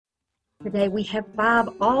Today we have 5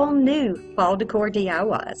 all new fall decor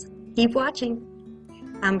DIYs. Keep watching.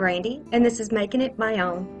 I'm Brandy and this is Making It My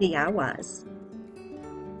Own DIYs.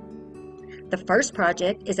 The first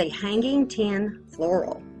project is a hanging tin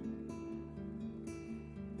floral.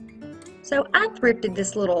 So I thrifted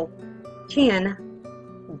this little tin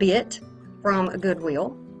bit from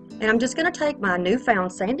Goodwill, and I'm just going to take my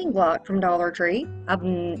newfound sanding block from Dollar Tree. I've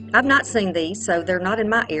not seen these, so they're not in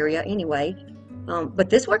my area anyway. But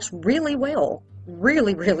this works really well,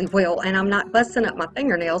 really well, and I'm not busting up my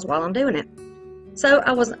fingernails while I'm doing it. So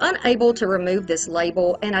I was unable to remove this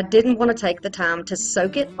label, and I didn't want to take the time to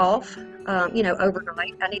soak it off,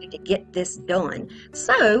 overnight. I needed to get this done.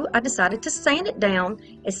 So I decided to sand it down,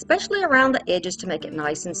 especially around the edges, to make it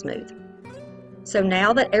nice and smooth. So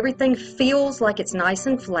now that everything feels like it's nice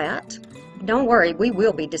and flat, don't worry, we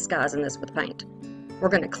will be disguising this with paint. We're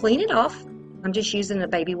going to clean it off. I'm just using a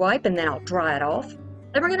baby wipe, and then I'll dry it off.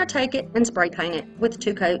 Then we're going to take it and spray paint it with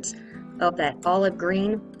 2 coats of that olive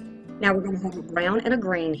green. Now we're going to have a brown and a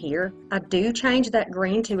green here. I do change that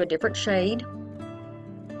green to a different shade.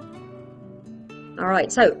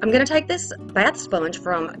 Alright, so I'm going to take this bath sponge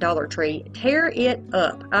from Dollar Tree, tear it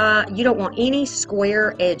up. You don't want any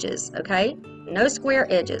square edges, okay? No square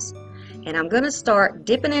edges. And I'm going to start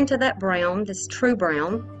dipping into that brown, this true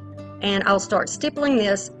brown. And I'll start stippling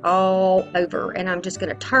this all over, and I'm just going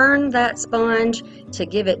to turn that sponge to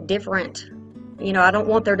give it different, I don't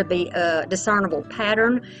want there to be a discernible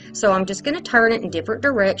pattern, so I'm just going to turn it in different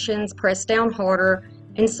directions, press down harder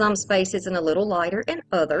in some spaces and a little lighter in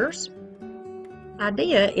others.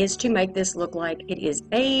 Idea is to make this look like it is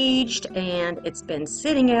aged and it's been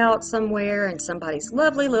sitting out somewhere in somebody's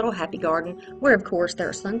lovely little happy garden, where of course there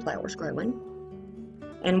are sunflowers growing.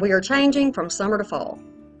 And we are changing from summer to fall.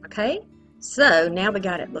 Okay, so now we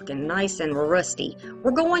got it looking nice and rusty.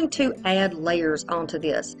 We're going to add layers onto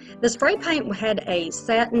this. The spray paint had a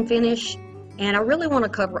satin finish, and I really want to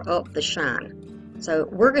cover up the shine. So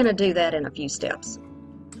we're going to do that in a few steps.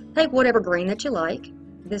 Take whatever green that you like.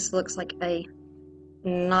 This looks like a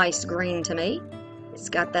nice green to me. It's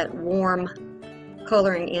got that warm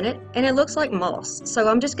coloring in it, and it looks like moss. So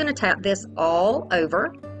I'm just going to tap this all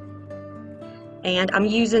over. And I'm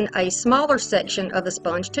using a smaller section of the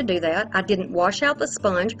sponge to do that. I didn't wash out the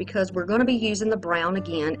sponge because we're going to be using the brown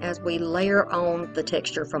again as we layer on the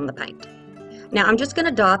texture from the paint. Now I'm just going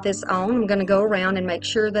to dot this on. I'm going to go around and make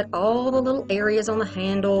sure that all the little areas on the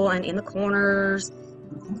handle and in the corners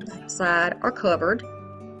on the back side are covered.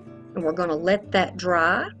 And we're going to let that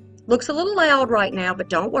dry. Looks a little loud right now, but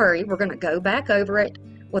don't worry. We're going to go back over it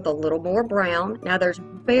with a little more brown. Now there's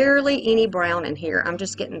barely any brown in here. I'm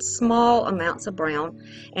just getting small amounts of brown,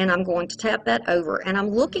 and I'm going to tap that over, and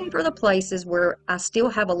I'm looking for the places where I still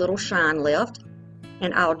have a little shine left,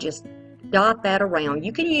 and I'll just dot that around.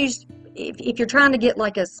 You can use, if you're trying to get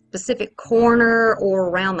like a specific corner or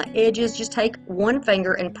around the edges, just take one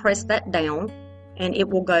finger and press that down, and it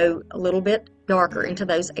will go a little bit darker into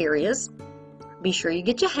those areas. Be sure you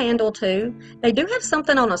get your handle too. They do have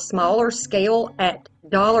something on a smaller scale at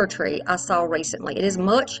Dollar Tree I saw recently. It is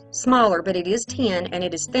much smaller, but it is tin and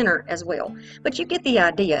it is thinner as well. But you get the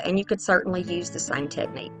idea, and you could certainly use the same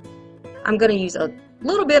technique. I'm going to use a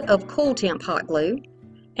little bit of cool temp hot glue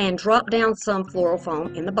and drop down some floral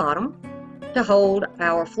foam in the bottom to hold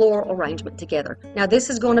our floral arrangement together. Now this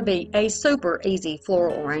is going to be a super easy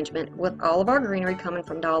floral arrangement with all of our greenery coming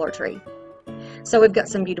from Dollar Tree. So we've got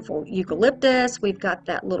some beautiful eucalyptus, we've got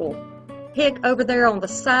that little pick over there on the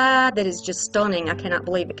side that is just stunning. I cannot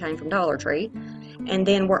believe it came from Dollar Tree. And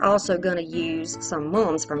then we're also going to use some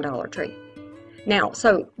mums from Dollar Tree. Now,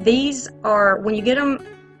 so these are, when you get them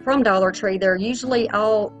from Dollar Tree, they're usually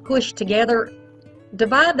all pushed together.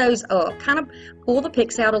 Divide those up, kind of pull the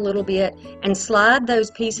picks out a little bit and slide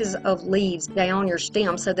those pieces of leaves down your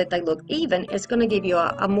stem so that they look even. It's going to give you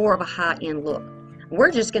a more of a high-end look.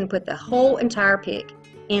 We're just going to put the whole entire pick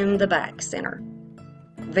in the back center.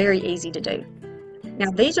 Very easy to do. Now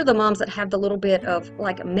these are the mums that have the little bit of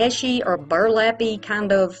like meshy or burlappy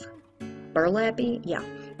kind of,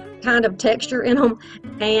 kind of texture in them.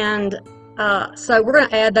 And so we're going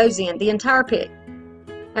to add those in, the entire pick.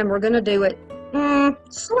 And we're going to do it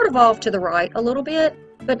sort of off to the right a little bit,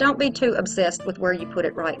 but don't be too obsessed with where you put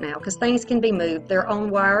it right now, because things can be moved. They're on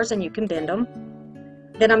wires and you can bend them.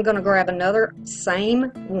 Then I'm going to grab another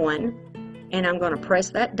same one, and I'm going to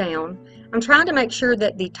press that down. I'm trying to make sure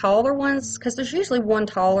that the taller ones, because there's usually one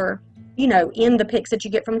taller, in the picks that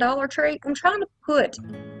you get from Dollar Tree, I'm trying to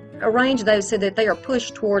arrange those so that they are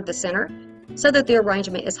pushed toward the center, so that the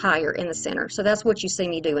arrangement is higher in the center. So that's what you see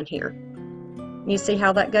me doing here. You see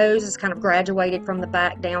how that goes? It's kind of graduated from the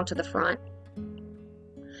back down to the front.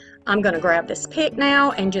 I'm going to grab this pick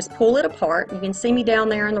now and just pull it apart. You can see me down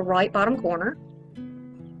there in the right bottom corner.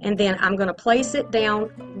 And then I'm going to place it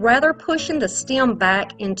down, rather pushing the stem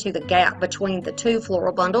back into the gap between the two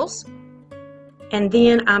floral bundles. And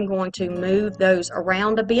then I'm going to move those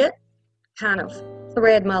around a bit, kind of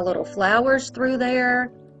thread my little flowers through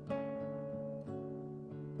there.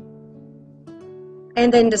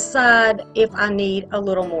 And then decide if I need a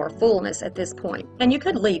little more fullness at this point. And you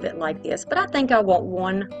could leave it like this, but I think I want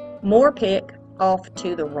one more pick off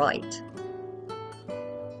to the right.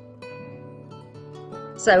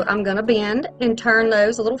 So I'm going to bend and turn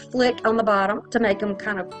those a little flick on the bottom to make them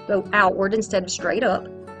kind of go outward instead of straight up.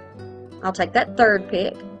 I'll take that third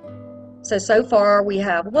pick. So far we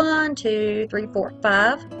have 1, 2, 3, 4,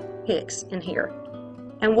 5 picks in here.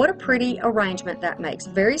 And what a pretty arrangement that makes.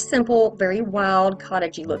 Very simple, very wild,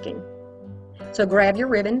 cottagey looking. So grab your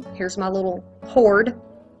ribbon. Here's my little hoard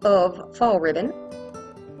of fall ribbon.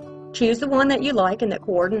 Choose the one that you like and that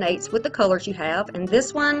coordinates with the colors you have. And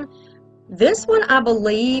this one I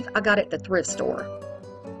believe I got at the thrift store.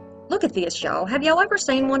 Look at this, y'all. Have y'all ever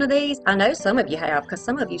seen one of these? I know some of you have, because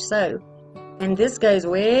some of you sew. And this goes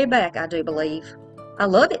way back, I do believe. I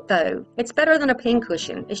love it though. It's better than a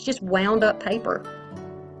pincushion. It's just wound up paper.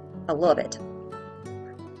 I love it.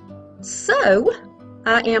 So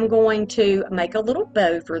I am going to make a little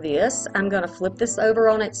bow for this. I'm going to flip this over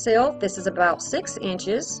on itself. This is about 6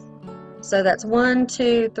 inches. So that's 1,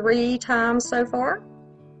 2, 3 times so far.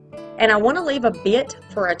 And I want to leave a bit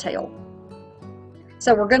for a tail.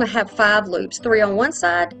 So we're going to have 5 loops, 3 on one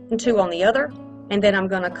side and 2 on the other. And then I'm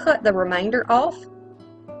going to cut the remainder off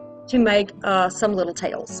to make some little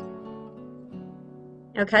tails.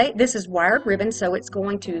 Okay, this is wired ribbon, so it's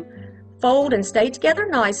going to fold and stay together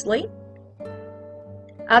nicely.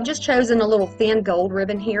 I've just chosen a little thin gold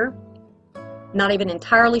ribbon here. Not even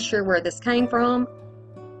entirely sure where this came from.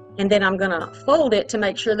 And then I'm going to fold it to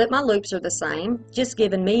make sure that my loops are the same, just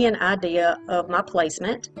giving me an idea of my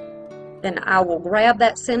placement. Then I will grab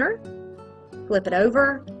that center, flip it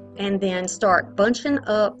over, and then start bunching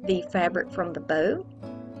up the fabric from the bow.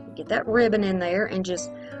 Get that ribbon in there and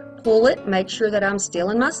just pull it, make sure that I'm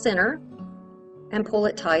still in my center, and pull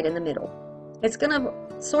it tight in the middle. It's going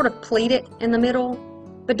to sort of pleat it in the middle,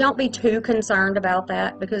 but don't be too concerned about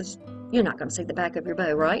that because you're not going to see the back of your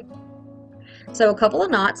bow, right? So a couple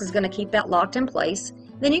of knots is going to keep that locked in place.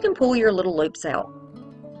 Then you can pull your little loops out.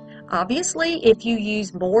 Obviously, if you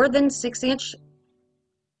use more than 6-inch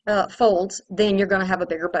folds, then you're going to have a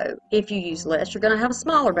bigger bow. If you use less, you're going to have a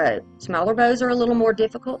smaller bow. Smaller bows are a little more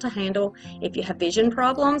difficult to handle if you have vision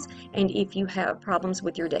problems and if you have problems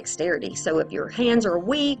with your dexterity. So if your hands are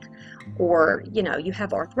weak or you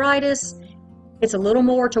have arthritis, it's a little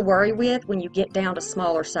more to worry with when you get down to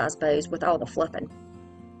smaller size bows with all the fluffing.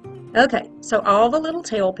 Okay, so all the little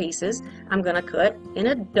tail pieces I'm going to cut in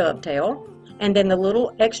a dovetail, and then the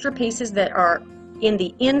little extra pieces that are in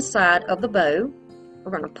the inside of the bow,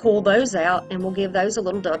 we're going to pull those out and we'll give those a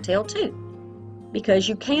little dovetail too, because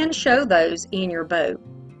you can show those in your bow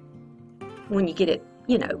when you get it,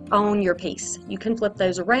 on your piece. You can flip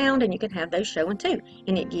those around and you can have those showing too,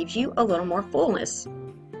 and it gives you a little more fullness.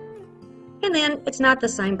 And then it's not the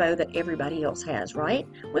same bow that everybody else has, right?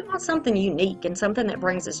 We want something unique and something that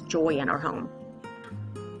brings us joy in our home.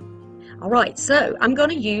 All right, so I'm going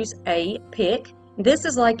to use a pick. This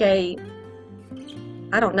is like I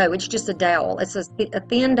don't know, it's just a dowel. It's a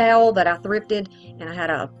thin dowel that I thrifted, and I had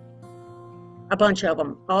a bunch of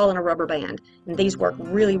them all in a rubber band. And these work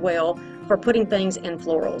really well for putting things in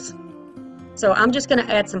florals. So I'm just going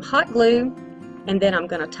to add some hot glue, and then I'm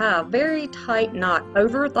going to tie a very tight knot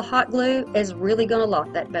over the hot glue. Is really going to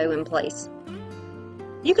lock that bow in place.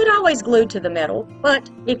 You could always glue to the metal, but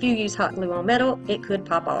if you use hot glue on metal, it could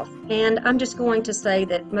pop off. And I'm just going to say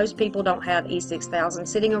that most people don't have E6000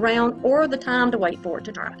 sitting around or the time to wait for it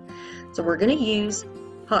to dry. So we're going to use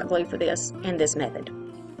hot glue for this and this method.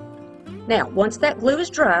 Now, once that glue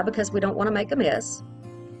is dry, because we don't want to make a mess,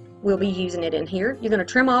 we'll be using it in here. You're going to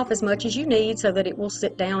trim off as much as you need so that it will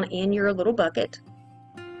sit down in your little bucket.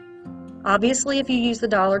 Obviously, if you use the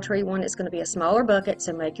Dollar Tree one, it's going to be a smaller bucket,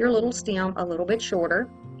 so make your little stem a little bit shorter.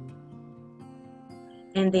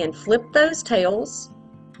 And then flip those tails,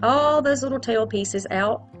 all those little tail pieces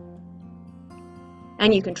out.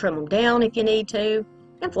 And you can trim them down if you need to,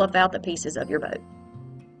 and fluff out the pieces of your bow.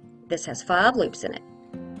 This has 5 loops in it.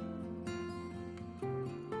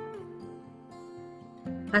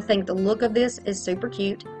 I think the look of this is super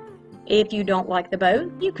cute. If you don't like the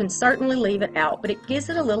bow, you can certainly leave it out, but it gives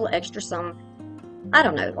it a little extra I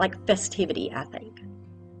don't know, like festivity, I think.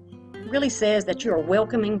 It really says that you are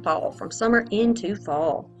welcoming fall, from summer into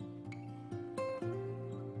fall.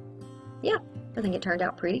 Yeah, I think it turned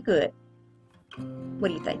out pretty good. What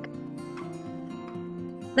do you think?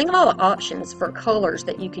 Think of all the options for colors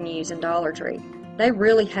that you can use in Dollar Tree. They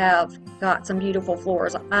really have got some beautiful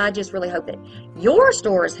florals. I just really hope that your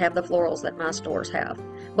stores have the florals that my stores have.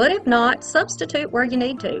 But if not, substitute where you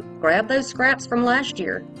need to. Grab those scraps from last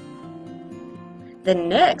year. The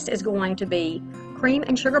next is going to be cream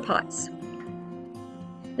and sugar pots.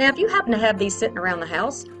 Now, if you happen to have these sitting around the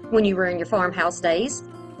house when you were in your farmhouse days,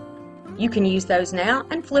 you can use those now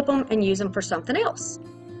and flip them and use them for something else.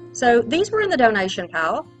 So these were in the donation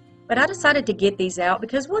pile, but I decided to get these out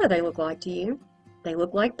because what do they look like to you? They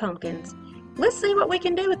look like pumpkins. Let's see what we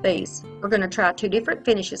can do with these. We're going to try 2 different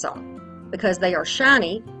finishes on. Because they are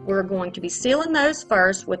shiny, we're going to be sealing those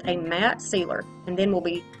first with a matte sealer, and then we'll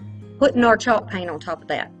be putting our chalk paint on top of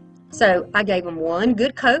that. So I gave them 1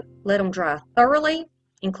 good coat, let them dry thoroughly,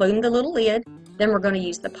 including the little lid. Then we're going to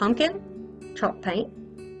use the pumpkin chalk paint.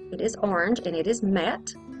 It is orange and it is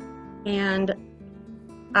matte. And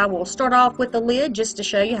I will start off with the lid just to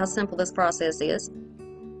show you how simple this process is.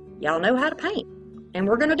 Y'all know how to paint, and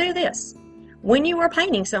we're going to do this. When you are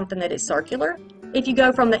painting something that is circular, if you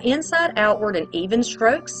go from the inside outward in even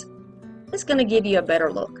strokes, it's going to give you a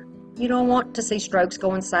better look. You don't want to see strokes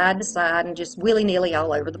going side to side and just willy-nilly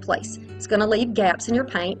all over the place. It's going to leave gaps in your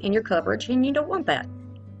paint and your coverage, and you don't want that.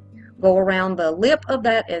 Go around the lip of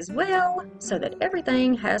that as well so that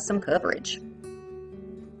everything has some coverage.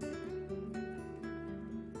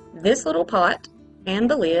 This little pot and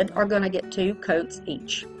the lid are going to get 2 coats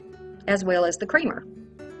each, as well as the creamer.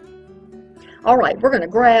 Alright, we're going to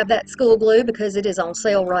grab that school glue because it is on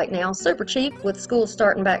sale right now, super cheap with school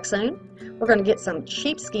starting back soon. We're going to get some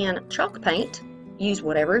sheepskin chalk paint, use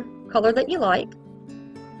whatever color that you like.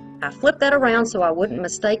 I flipped that around so I wouldn't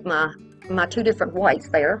mistake my 2 different whites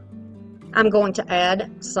there. I'm going to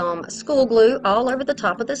add some school glue all over the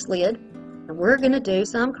top of this lid, and we're going to do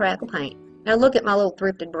some crackle paint. Now look at my little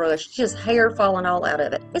thrifted brush, just hair falling all out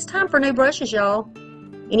of it. It's time for new brushes, y'all.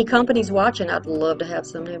 Any companies watching, I'd love to have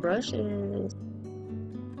some new brushes.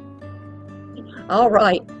 All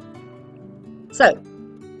right, so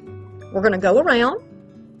we're going to go around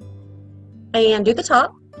and do the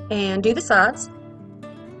top and do the sides.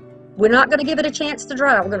 We're not going to give it a chance to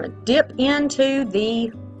dry. We're going to dip into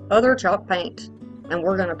the other chalk paint, and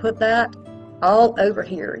we're going to put that all over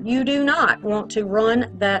here. You do not want to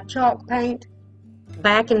run that chalk paint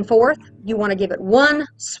back and forth. You want to give it 1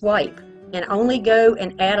 swipe and only go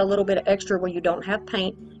and add a little bit of extra where you don't have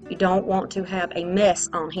paint. You don't want to have a mess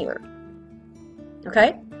on here.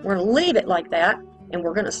 Okay, we're going to leave it like that, and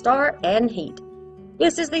we're going to start adding heat.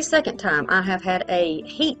 This is the second time I have had a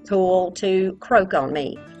heat tool to croak on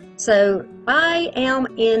me. So I am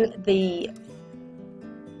in the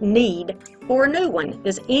need for a new one.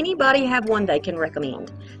 Does anybody have one they can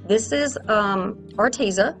recommend? This is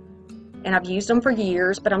Arteza, and I've used them for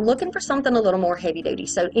years, but I'm looking for something a little more heavy duty.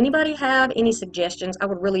 So anybody have any suggestions? I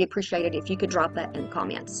would really appreciate it if you could drop that in the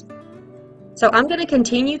comments. So I'm going to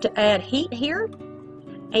continue to add heat here,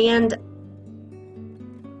 and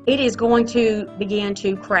it is going to begin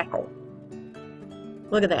to crackle.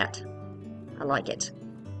 Look at that. I like it.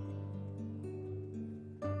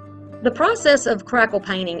 The process of crackle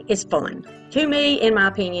painting is fun. To me, in my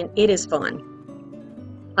opinion, it is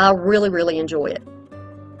fun. I really, really enjoy it.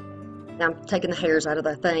 Now I'm taking the hairs out of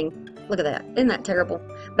the thing. Look at that. Isn't that terrible?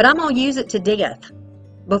 But I'm going to use it to death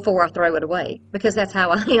before I throw it away, because that's how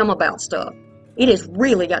I am about stuff. It has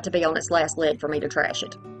really got to be on its last leg for me to trash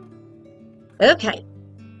it. Okay.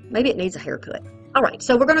 Maybe it needs a haircut. Alright,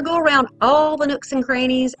 so we're going to go around all the nooks and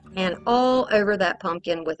crannies and all over that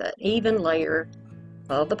pumpkin with an even layer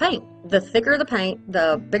of the paint. The thicker the paint,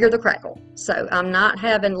 the bigger the crackle. So I'm not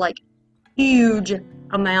having like huge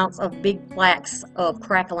amounts of big plaques of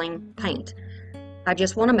crackling paint. I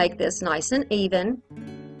just want to make this nice and even.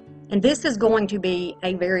 And this is going to be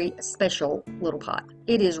a very special little pot.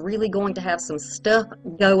 It is really going to have some stuff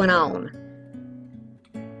going on.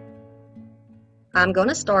 I'm going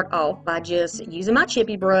to start off by just using my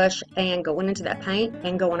chippy brush and going into that paint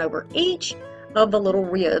and going over each of the little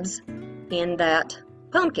ribs in that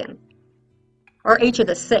pumpkin, or each of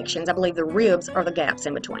the sections. I believe the ribs are the gaps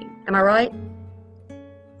in between. Am I right?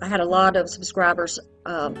 I had a lot of subscribers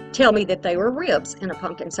tell me that they were ribs in a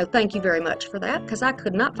pumpkin, so thank you very much for that, because I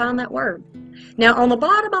could not find that word. Now on the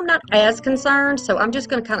bottom I'm not as concerned, so I'm just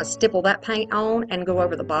going to kind of stipple that paint on and go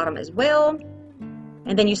over the bottom as well.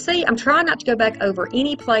 And then you see I'm trying not to go back over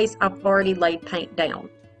any place I've already laid paint down.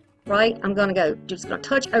 Right? I'm going to go, just going to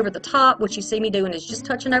touch over the top. What you see me doing is just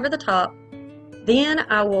touching over the top. Then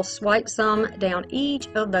I will swipe some down each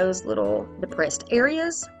of those little depressed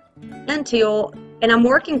areas until And I'm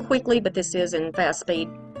working quickly, but this is in fast speed,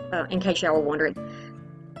 in case y'all were wondering.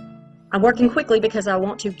 I'm working quickly because I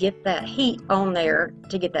want to get that heat on there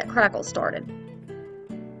to get that crackle started.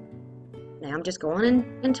 Now I'm just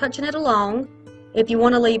going and touching it along. If you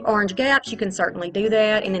want to leave orange gaps, you can certainly do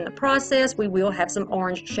that. And in the process, we will have some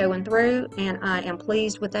orange showing through, and I am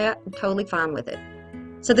pleased with that. I'm totally fine with it.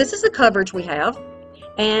 So this is the coverage we have,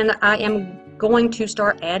 and I am going to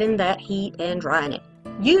start adding that heat and drying it.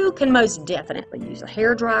 You can most definitely use a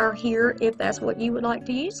hair dryer here if that's what you would like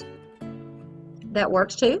to use. That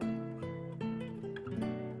works too.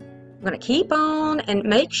 I'm going to keep on and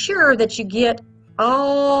make sure that you get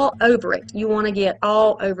all over it. You want to get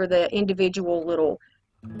all over the individual little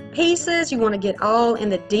pieces. You want to get all in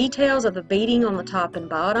the details of the beading on the top and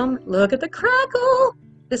bottom. Look at the crackle.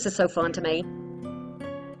 This is so fun to me.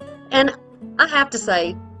 And I have to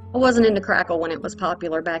say, I wasn't into crackle when it was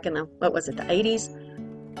popular back in the, what was it, the 80s?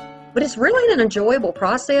 But it's really an enjoyable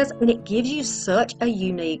process, and it gives you such a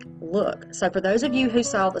unique look. So for those of you who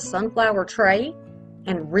saw the sunflower tray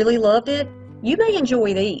and really loved it, you may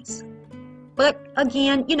enjoy these. But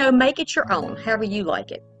again, you know, make it your own, however you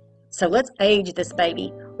like it. So let's age this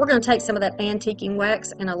baby. We're going to take some of that antiquing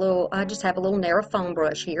wax and I just have a little narrow foam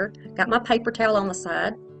brush here. Got my paper towel on the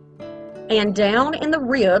side. And down in the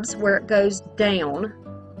ribs where it goes down,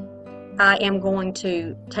 I am going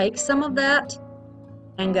to take some of that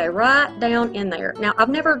and go right down in there. Now, I've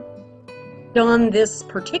never done this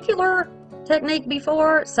particular technique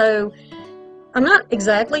before, so I'm not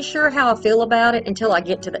exactly sure how I feel about it until I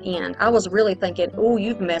get to the end. I was really thinking, oh,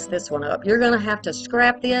 you've messed this one up. You're going to have to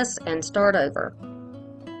scrap this and start over.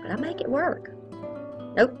 But I make it work.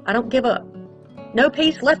 Nope, I don't give up. No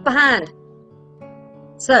piece left behind.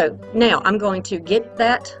 So now I'm going to get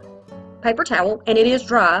that paper towel, and it is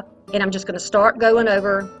dry, and I'm just going to start going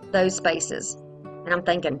over those spaces. And I'm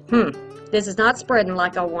thinking, this is not spreading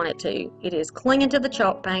like I want it to. It is clinging to the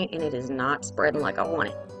chalk paint, and it is not spreading like I want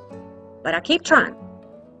it. But I keep trying.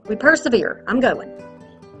 We persevere. I'm going.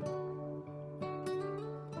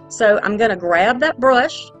 So I'm going to grab that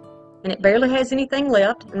brush, and it barely has anything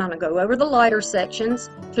left, and I'm going to go over the lighter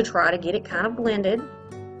sections to try to get it kind of blended.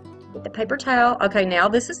 Get the paper towel. Okay, now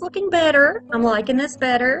this is looking better. I'm liking this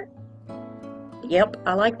better. Yep,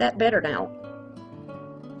 I like that better now.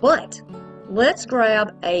 But let's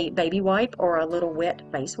grab a baby wipe or a little wet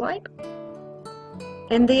face wipe,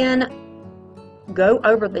 and then go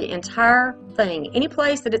over the entire thing. Any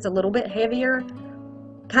place that it's a little bit heavier,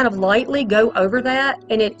 kind of lightly go over that,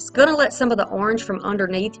 and it's going to let some of the orange from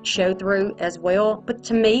underneath show through as well. But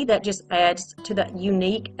to me, that just adds to that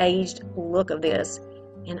unique aged look of this.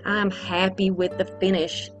 And I'm happy with the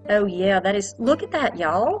finish. Oh yeah, that is, look at that,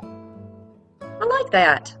 y'all. I like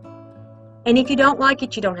that. And if you don't like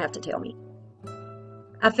it, you don't have to tell me.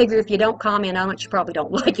 I figure if you don't comment on it, you probably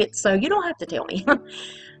don't like it, so you don't have to tell me.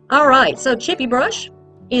 All right, so chippy brush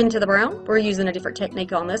into the brown. We're using a different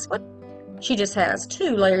technique on this one. She just has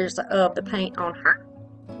 2 layers of the paint on her.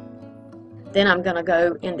 Then I'm going to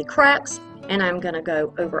go in the cracks, and I'm going to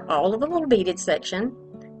go over all of the little beaded section.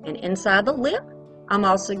 And inside the lip, I'm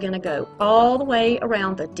also going to go all the way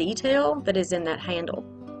around the detail that is in that handle.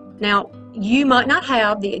 Now, you might not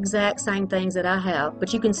have the exact same things that I have,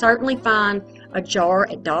 but you can certainly find a jar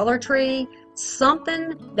at Dollar Tree,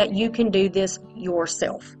 something that you can do this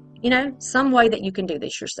yourself. You know, some way that you can do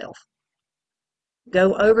this yourself.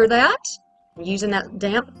 Go over that using that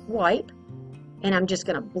damp wipe, and I'm just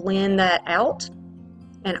going to blend that out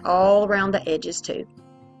and all around the edges too.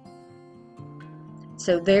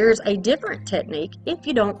 So there's a different technique if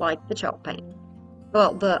you don't like the chalk paint.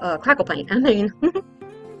 Well, the crackle paint, I mean.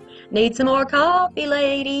 Need some more coffee,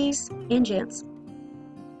 ladies and gents.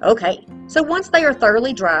 Okay, so once they are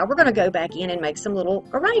thoroughly dry, we're going to go back in and make some little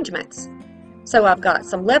arrangements. So I've got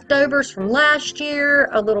some leftovers from last year,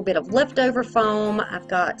 a little bit of leftover foam. I've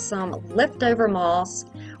got some leftover moss.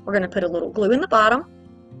 We're going to put a little glue in the bottom,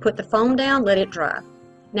 put the foam down, let it dry.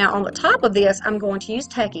 Now on the top of this, I'm going to use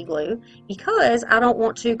tacky glue because I don't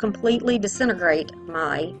want to completely disintegrate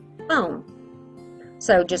my foam.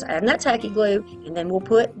 So just add that tacky glue, and then we'll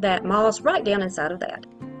put that moss right down inside of that.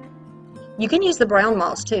 You can use the brown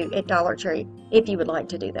moss too at Dollar Tree if you would like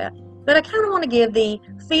to do that. But I kind of want to give the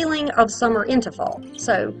feeling of summer into fall.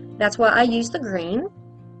 So that's why I use the green.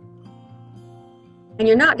 And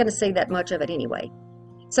you're not going to see that much of it anyway.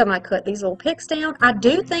 So I'm going to cut these little picks down. I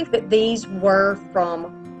do think that these were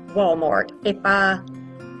from Walmart.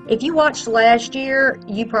 If you watched last year,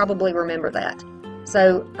 you probably remember that.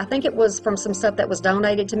 So I think it was from some stuff that was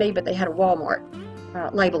donated to me, but they had a Walmart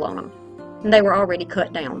label on them. And they were already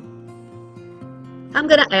cut down. I'm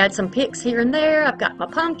going to add some picks here and there. I've got my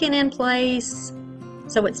pumpkin in place.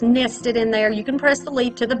 So it's nested in there. You can press the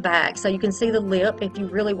leaf to the back so you can see the lip if you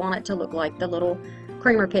really want it to look like the little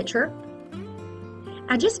creamer pitcher.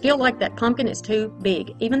 I just feel like that pumpkin is too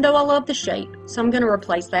big, even though I love the shape. So I'm going to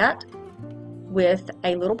replace that with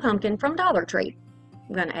a little pumpkin from Dollar Tree.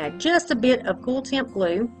 I'm going to add just a bit of Cool Temp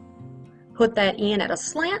glue, put that in at a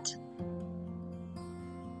slant,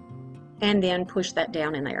 and then push that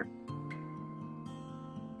down in there.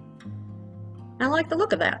 I like the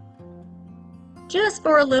look of that. Just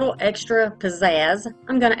for a little extra pizzazz,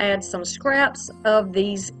 I'm going to add some scraps of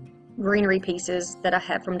these greenery pieces that I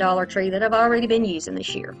have from Dollar Tree that I've already been using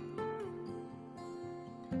this year.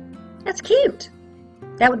 That's cute.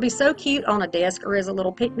 That would be so cute on a desk or as a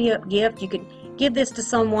little pick-me-up gift. You could give this to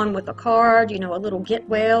someone with a card, you know, a little get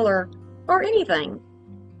well or anything.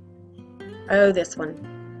 Oh, this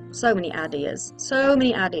one. So many ideas. So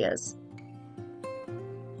many ideas.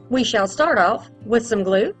 We shall start off with some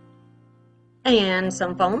glue and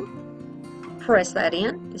some foam. Press that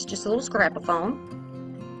in. It's just a little scrap of foam.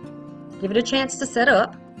 Give it a chance to set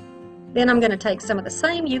up. Then I'm going to take some of the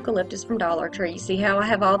same eucalyptus from Dollar Tree. See how I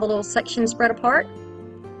have all the little sections spread apart?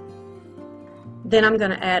 Then I'm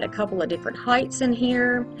going to add a couple of different heights in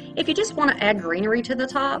here. If you just want to add greenery to the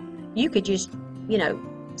top, you could just, you know,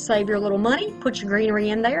 save your little money, put your greenery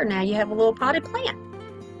in there. Now you have a little potted plant.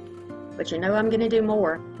 But you know I'm going to do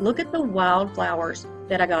more. Look at the wildflowers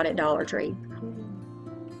that I got at Dollar Tree.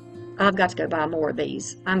 I've got to go buy more of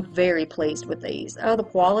these. I'm very pleased with these. Oh, the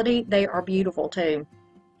quality, they are beautiful too.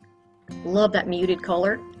 Love that muted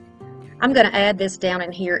color. I'm going to add this down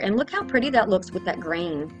in here, and look how pretty that looks with that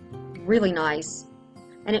green. Really nice.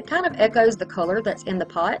 And it kind of echoes the color that's in the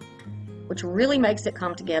pot, which really makes it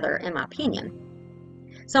come together in my opinion.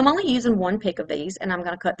 So I'm only using one pick of these, and I'm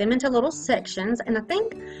going to cut them into little sections, and I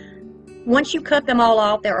think once you cut them all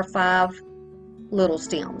off, there are 5 little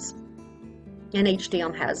stems. And each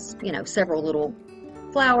stem has, you know, several little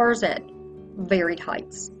flowers at varied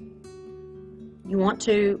heights. You want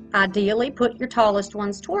to ideally put your tallest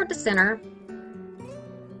ones toward the center,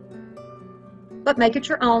 but make it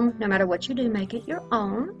your own. No matter what you do, make it your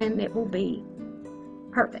own, and it will be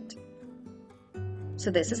perfect. So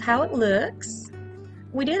this is how it looks.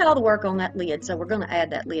 We did all the work on that lid, so we're going to add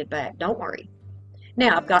that lid back. Don't worry.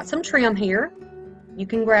 Now I've got some trim here. You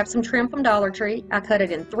can grab some trim from Dollar Tree. I cut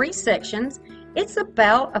it in 3 sections. It's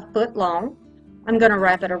about a foot long. I'm going to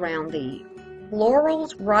wrap it around the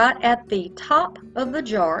laurels right at the top of the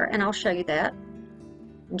jar, and I'll show you that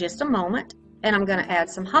in just a moment. And I'm going to add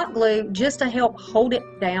some hot glue just to help hold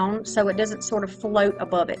it down so it doesn't sort of float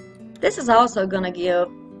above it. This is also going to give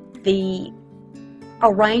the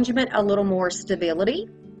arrangement a little more stability.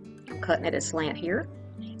 I'm cutting it at slant here.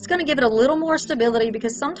 It's going to give it a little more stability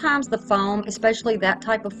because sometimes the foam, especially that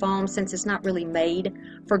type of foam, since it's not really made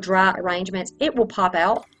for dry arrangements, it will pop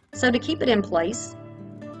out. So to keep it in place,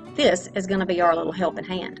 this is going to be our little helping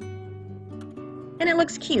hand. And it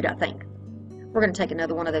looks cute, I think. We're going to take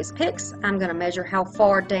another one of those picks. I'm going to measure how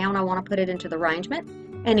far down I want to put it into the arrangement,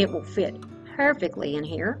 and it will fit perfectly in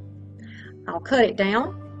here. I'll cut it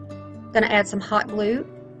down. Going to add some hot glue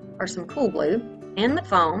or some cool glue and the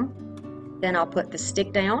foam. Then I'll put the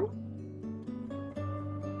stick down,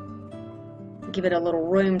 give it a little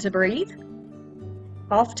room to breathe,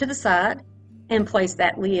 off to the side, and place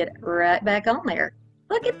that lid right back on there.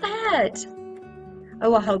 Look at that!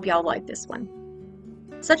 Oh, I hope y'all like this one.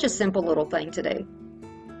 Such a simple little thing to do.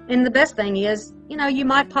 And the best thing is, you know, you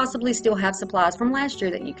might possibly still have supplies from last year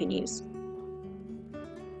that you can use.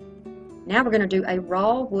 Now we're going to do a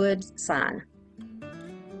raw wood sign.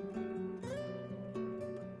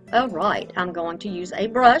 Alright, I'm going to use a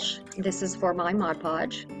brush. This is for my Mod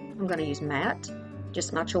Podge. I'm going to use matte,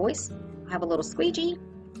 just my choice. I have a little squeegee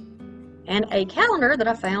and a calendar that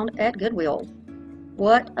I found at Goodwill.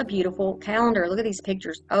 What a beautiful calendar. Look at these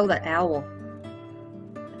pictures. Oh, that owl.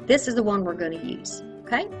 This is the one we're going to use.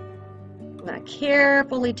 Okay? I'm going to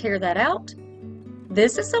carefully tear that out.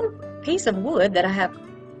 This is some piece of wood that I have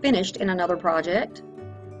finished in another project.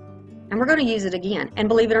 And we're going to use it again. And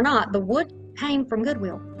believe it or not, the wood came from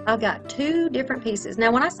Goodwill. I've got 2 different pieces.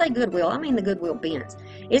 Now, when I say Goodwill, I mean the Goodwill bins.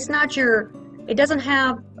 It's not it doesn't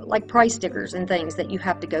have like price stickers and things that you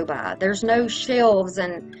have to go buy. There's no shelves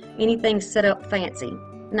and anything set up fancy.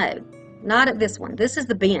 No, not at this one. This is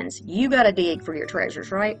the bins. You got to dig for your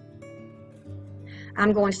treasures, right?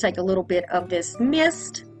 I'm going to take a little bit of this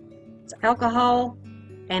mist, it's alcohol,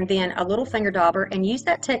 and then a little finger dauber and use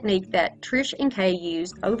that technique that Trish and Kay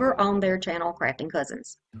use over on their channel, Crafting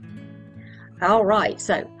Cousins. Alright,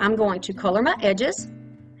 so I'm going to color my edges.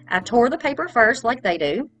 I tore the paper first like they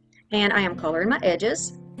do, and I am coloring my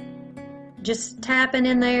edges. just tapping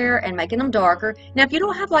in there and making them darker. Now, if you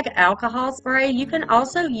don't have like an alcohol spray, you can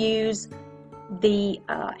also use the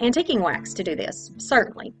antiquing wax to do this,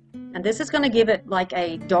 certainly. And this is going to give it like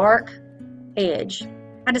a dark edge.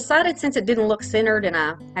 I decided, since it didn't look centered and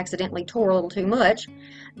I accidentally tore a little too much,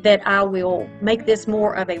 that I will make this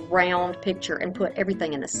more of a round picture and put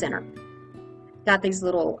everything in the center. Got these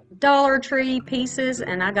little Dollar Tree pieces,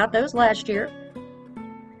 and I got those last year.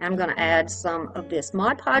 I'm going to add some of this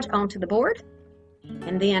Mod Podge onto the board,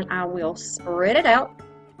 and then I will spread it out,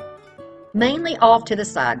 mainly off to the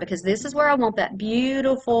side, because this is where I want that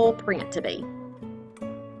beautiful print to be.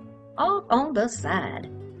 Off on the side.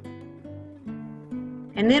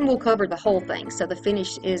 And then we'll cover the whole thing, so the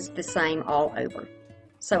finish is the same all over.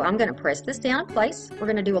 So I'm going to press this down in place. We're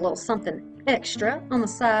going to do a little something extra on the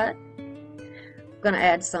side. I'm going to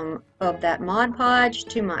add some of that Mod Podge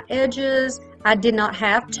to my edges. I did not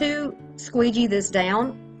have to squeegee this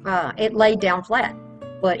down. It laid down flat.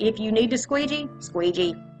 But if you need to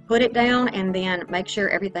squeegee, put it down and then make sure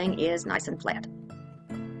everything is nice and flat.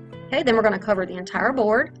 Okay, then we're going to cover the entire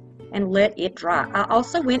board and let it dry. I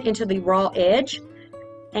also went into the raw edge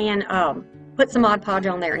and put some Mod Podge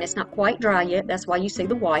on there, and it's not quite dry yet. That's why you see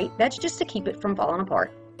the white. That's just to keep it from falling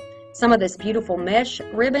apart. Some of this beautiful mesh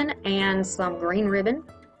ribbon and some green ribbon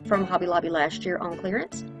from Hobby Lobby last year on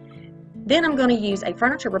clearance. Then I'm going to use a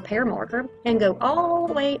furniture repair marker and go all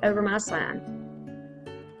the way over my sign.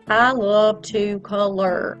 I love to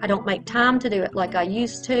color. I don't make time to do it like I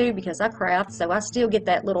used to because I craft, so I still get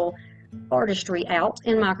that little artistry out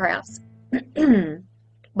in my crafts.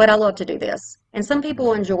 But I love to do this. And some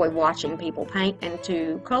people enjoy watching people paint and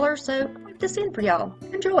to color, so I put this in for y'all.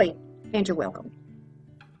 Enjoy, and you're welcome.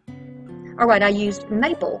 Alright, I used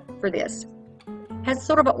maple for this. Has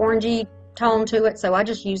sort of an orangey tone to it, so I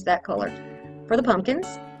just used that color for the pumpkins.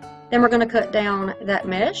 Then we're going to cut down that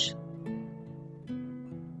mesh.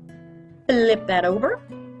 Flip that over.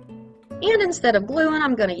 And instead of gluing,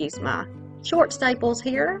 I'm going to use my short staples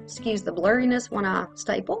here. Excuse the blurriness when I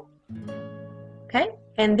staple. Okay.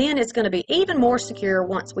 And then it's going to be even more secure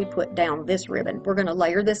once we put down this ribbon. We're going to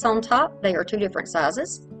layer this on top. They are two different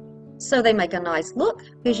sizes, so they make a nice look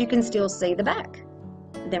because you can still see the back.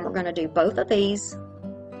 Then we're going to do both of these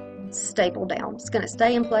staple down. It's going to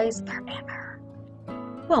stay in place forever.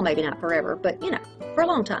 Well, maybe not forever, but you know, for a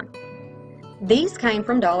long time. These came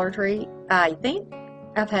from Dollar Tree. I think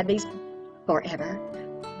I've had these forever.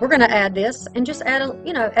 We're going to add this and just add a,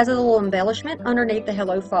 you know, as a little embellishment underneath the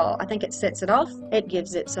Hello Fall. I think it sets it off. It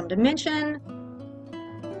gives it some dimension.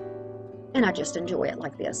 And I just enjoy it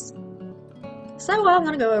like this. So I'm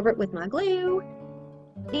going to go over it with my glue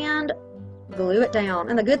and glue it down.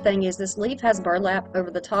 And the good thing is this leaf has burlap over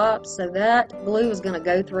the top, so that glue is going to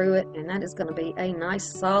go through it, and that is going to be a nice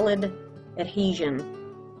solid adhesion.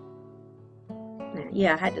 Now,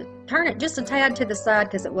 yeah, I had to turn it just a tad to the side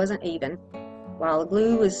because it wasn't even, while the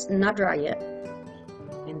glue was not dry yet.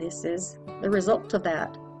 And this is the result of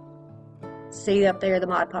that. See up there, the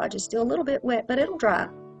Mod Podge is still a little bit wet, but it'll dry.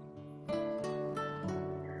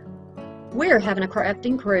 We're having a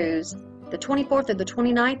crafting cruise the 24th or the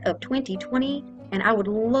 29th of 2020, and I would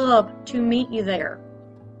love to meet you there.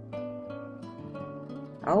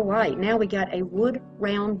 All right, now we got a wood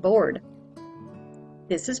round board.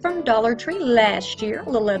 This is from Dollar Tree last year, a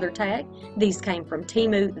little leather tag. These came from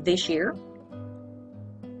Temu this year.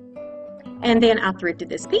 And then I thrifted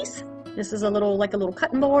this piece. This is a little, like a little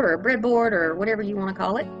cutting board or a breadboard or whatever you want to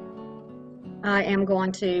call it.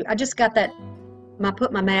 I just got that,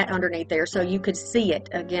 put my mat underneath there so you could see it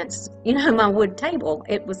against, you know, my wood table.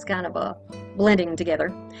 It was kind of a blending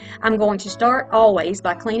together. I'm going to start always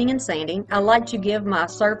by cleaning and sanding. I like to give my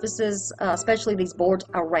surfaces, especially these boards,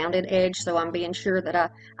 a rounded edge, so I'm being sure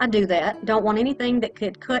that I do that. Don't want anything that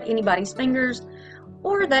could cut anybody's fingers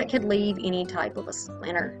or that could leave any type of a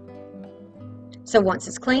splinter. So once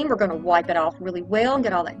it's clean, we're going to wipe it off really well and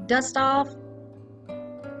get all that dust off.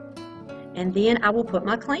 And then I will put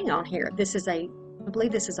my cling on here. I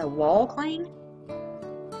believe this is a wall cling.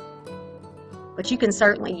 But you can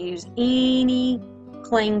certainly use any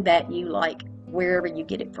cling that you like, wherever you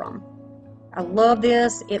get it from. I love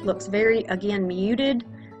this. It looks very, again, muted.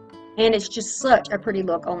 And it's just such a pretty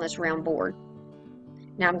look on this round board.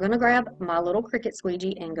 Now I'm going to grab my little Cricut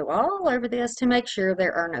squeegee and go all over this to make sure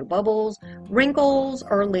there are no bubbles, wrinkles,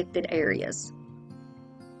 or lifted areas.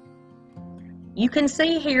 You can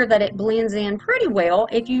see here that it blends in pretty well.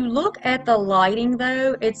 If you look at the lighting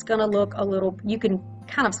though, it's going to look a little, you can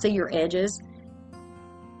kind of see your edges.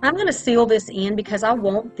 I'm going to seal this in because I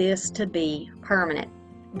want this to be permanent.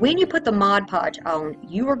 When you put the Mod Podge on,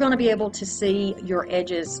 you are going to be able to see your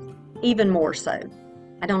edges even more so.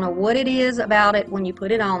 I don't know what it is about it when you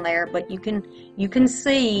put it on there, but you can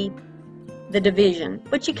see the division.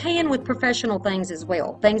 But you can with professional things as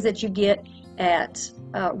well. Things that you get at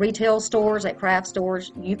retail stores, at craft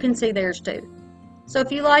stores, you can see theirs too. So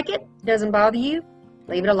if you like it, doesn't bother you,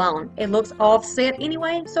 leave it alone. It looks offset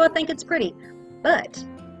anyway, so I think it's pretty. But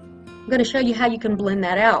I'm going to show you how you can blend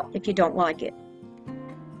that out if you don't like it.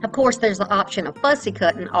 Of course, there's the option of fussy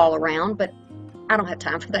cutting all around, but I don't have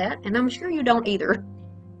time for that, and I'm sure you don't either.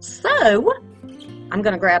 So I'm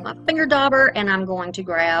going to grab my finger dauber, and I'm going to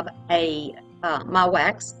grab my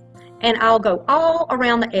wax, and I'll go all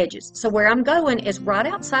around the edges. So where I'm going is right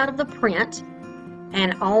outside of the print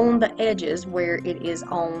and on the edges where it is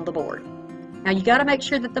on the board. Now you got to make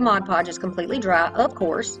sure that the Mod Podge is completely dry, of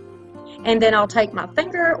course. And then I'll take my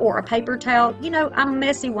finger or a paper towel. You know, I'm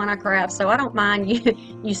messy when I craft, so I don't mind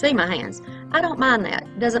you see my hands. I don't mind that.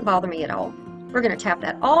 It doesn't bother me at all. We're going to tap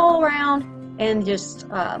that all around and just,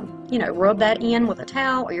 rub that in with a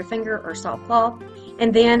towel or your finger or soft cloth.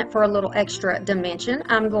 And then for a little extra dimension,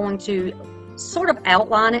 I'm going to sort of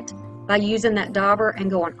outline it by using that dauber and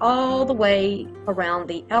going all the way around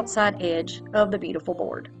the outside edge of the beautiful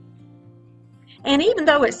board. And even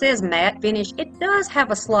though it says matte finish, it does have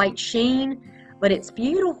a slight sheen, but it's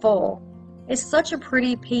beautiful. It's such a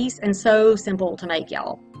pretty piece and so simple to make,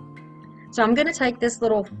 y'all. So I'm going to take this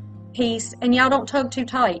little piece, and y'all don't tug too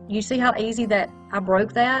tight. You see how easy that I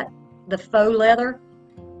broke that? The faux leather?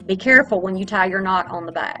 Be careful when you tie your knot on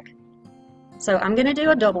the back. So I'm going to do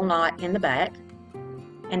a double knot in the back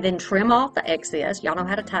and then trim off the excess. Y'all know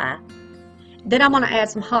how to tie. Then I'm going to add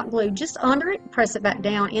some hot glue just under it, press it back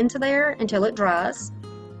down into there until it dries.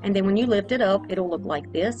 And then when you lift it up, it'll look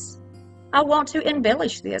like this. I want to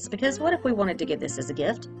embellish this because what if we wanted to give this as a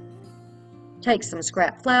gift? Take some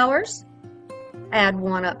scrap flowers, add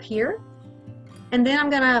one up here, and then I'm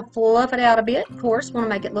going to fluff it out a bit. Of course, want to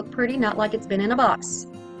make it look pretty, not like it's been in a box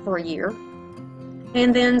for a year.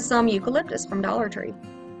 And then some eucalyptus from Dollar Tree.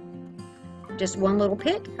 Just one little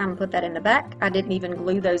pick. I'm going to put that in the back. I didn't even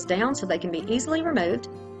glue those down so they can be easily removed.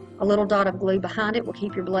 A little dot of glue behind it will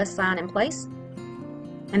keep your blessed sign in place.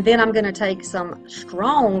 And then I'm going to take some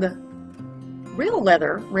strong real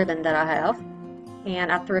leather ribbon that I have,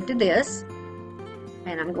 and I thrifted this,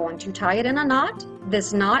 and I'm going to tie it in a knot.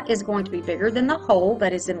 This knot is going to be bigger than the hole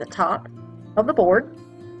that is in the top of the board.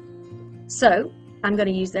 So I'm going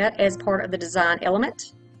to use that as part of the design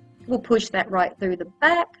element. We'll push that right through the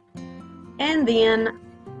back and then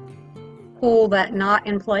pull that knot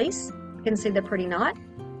in place. You can see the pretty knot.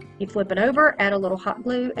 You flip it over, add a little hot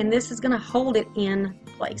glue, and this is going to hold it in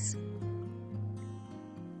place.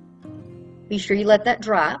 Be sure you let that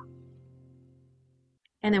dry.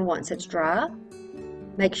 And then once it's dry,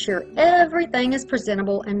 make sure everything is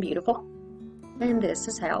presentable and beautiful. And this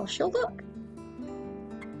is how she'll look.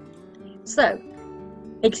 So,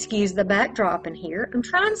 excuse the backdrop in here. I'm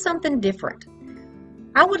trying something different.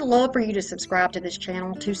 I would love for you to subscribe to this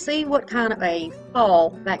channel to see what kind of a fall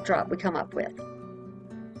backdrop we come up with.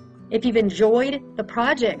 If you've enjoyed the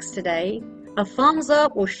projects today, a thumbs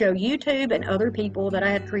up will show YouTube and other people that I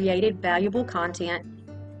have created valuable content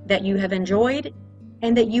that you have enjoyed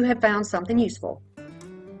and that you have found something useful.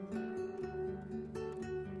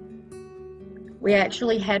 We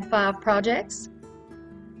actually had 5 projects,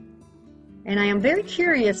 and I am very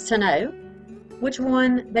curious to know which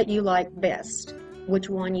one that you like best, which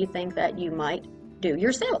one you think that you might do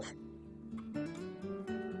yourself.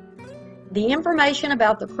 The information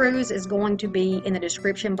about the cruise is going to be in the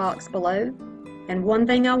description box below, and one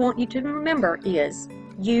thing I want you to remember is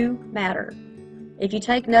you matter. If you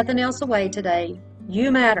take nothing else away today,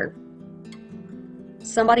 you matter.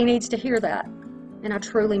 Somebody needs to hear that, and I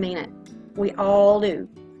truly mean it. We all do.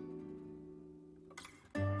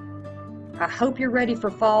 I hope you're ready for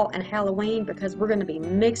fall and Halloween because we're going to be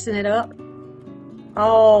mixing it up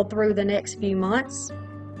all through the next few months.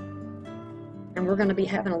 And we're going to be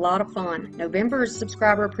having a lot of fun. November is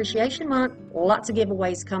Subscriber Appreciation Month. Lots of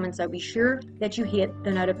giveaways coming, so be sure that you hit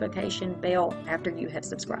the notification bell after you have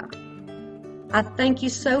subscribed. I thank you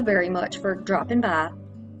so very much for dropping by,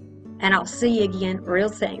 and I'll see you again real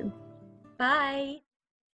soon. Bye!